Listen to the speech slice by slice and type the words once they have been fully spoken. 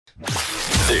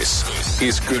This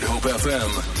is Good Hope FM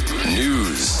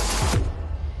News.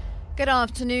 Good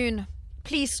afternoon.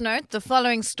 Please note the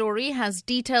following story has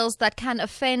details that can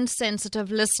offend sensitive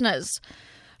listeners.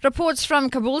 Reports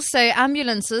from Kabul say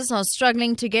ambulances are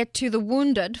struggling to get to the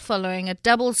wounded following a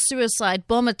double suicide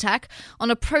bomb attack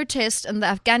on a protest in the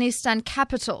Afghanistan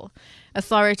capital.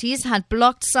 Authorities had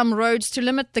blocked some roads to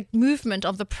limit the movement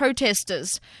of the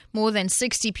protesters. More than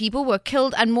 60 people were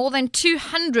killed and more than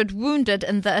 200 wounded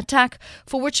in the attack,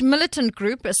 for which militant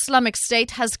group Islamic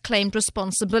State has claimed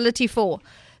responsibility for.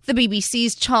 The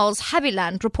BBC's Charles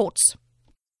Haviland reports.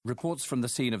 Reports from the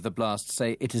scene of the blast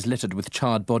say it is littered with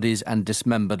charred bodies and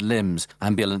dismembered limbs.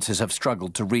 Ambulances have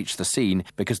struggled to reach the scene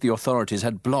because the authorities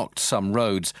had blocked some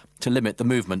roads to limit the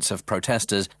movements of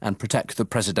protesters and protect the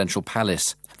presidential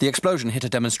palace. The explosion hit a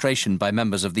demonstration by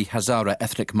members of the Hazara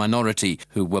ethnic minority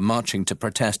who were marching to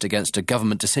protest against a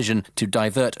government decision to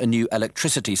divert a new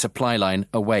electricity supply line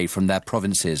away from their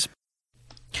provinces.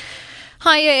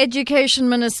 Higher Education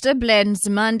Minister Blair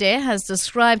Nzimande has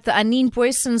described the Anine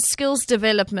Booysen skills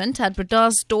development at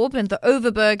Bredasdorp in the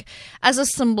Overberg as a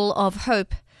symbol of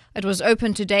hope. It was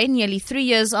opened today, nearly 3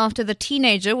 years after the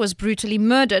teenager was brutally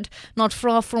murdered. Not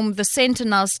far from the centre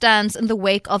now stands in the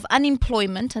wake of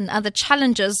unemployment and other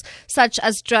challenges such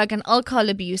as drug and alcohol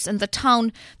abuse in the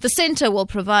town. The centre will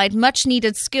provide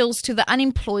much-needed skills to the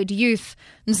unemployed youth.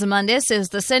 Nzimande says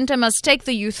the centre must take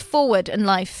the youth forward in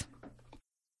life.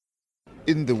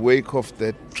 In the wake of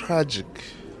that tragic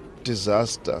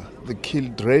disaster, the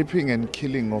raping and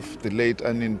killing of the late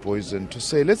Anine Booysen, to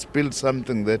say let's build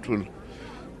something that will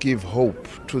give hope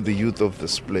to the youth of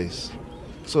this place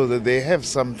so that they have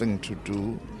something to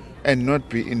do and not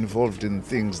be involved in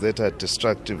things that are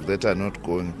destructive, that are not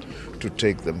going to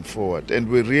take them forward. And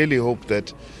we really hope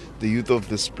that the youth of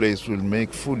this place will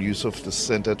make full use of the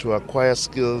centre to acquire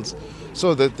skills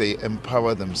so that they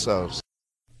empower themselves.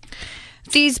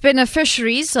 These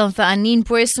beneficiaries of the Anine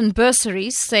Booysen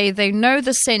bursaries say they know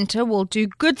the centre will do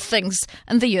good things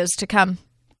in the years to come.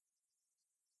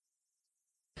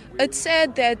 It's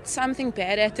sad that something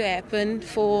bad had to happen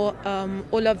for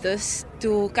all of this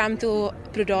to come to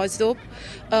Bredasdorp.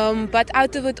 But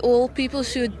out of it all, people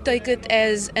should take it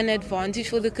as an advantage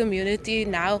for the community.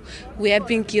 Now we have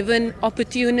been given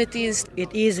opportunities.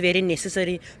 It is very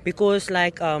necessary because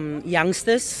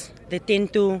youngsters, they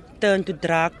tend to turn to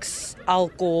drugs,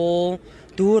 alcohol,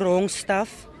 do wrong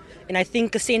stuff. And I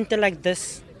think a centre like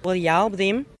this will help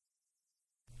them.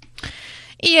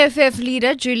 EFF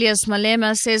leader Julius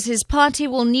Malema says his party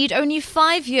will need only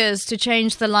 5 years to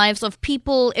change the lives of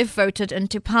people if voted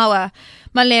into power.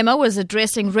 Malema was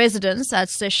addressing residents at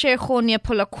Seshego near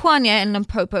Polokwane in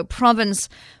Limpopo province.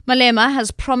 Malema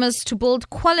has promised to build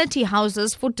quality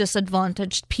houses for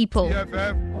disadvantaged people.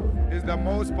 EFF is the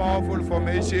most powerful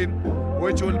formation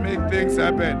which will make things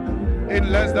happen.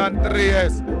 In less than 3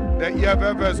 years, the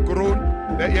EFF has grown,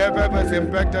 the EFF has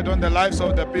impacted on the lives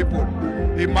of the people.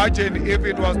 Imagine if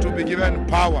it was to be given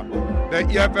power, the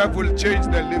EFF will change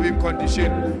the living condition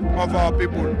of our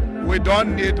people. We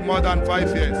don't need more than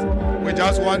 5 years. We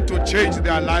just want to change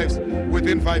their lives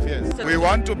within 5 years. We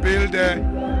want to build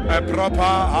a proper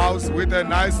house with a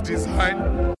nice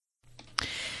design.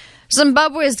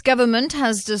 Zimbabwe's government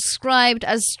has described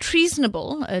as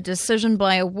treasonable a decision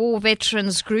by a war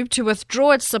veterans group to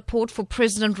withdraw its support for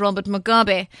President Robert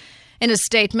Mugabe. In a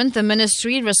statement, the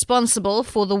ministry responsible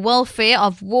for the welfare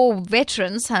of war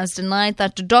veterans has denied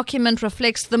that the document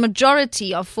reflects the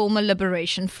majority of former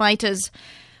liberation fighters.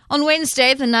 On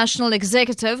Wednesday, the National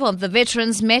Executive of the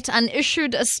Veterans met and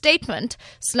issued a statement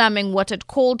slamming what it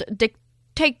called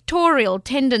dictatorial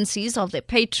tendencies of their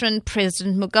patron,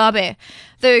 President Mugabe.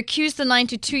 They accused the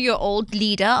 92-year-old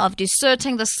leader of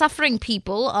deserting the suffering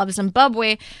people of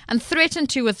Zimbabwe and threatened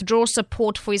to withdraw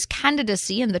support for his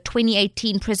candidacy in the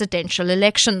 2018 presidential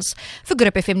elections. For Good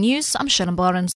Hope FM News, I'm Shannon Barnes.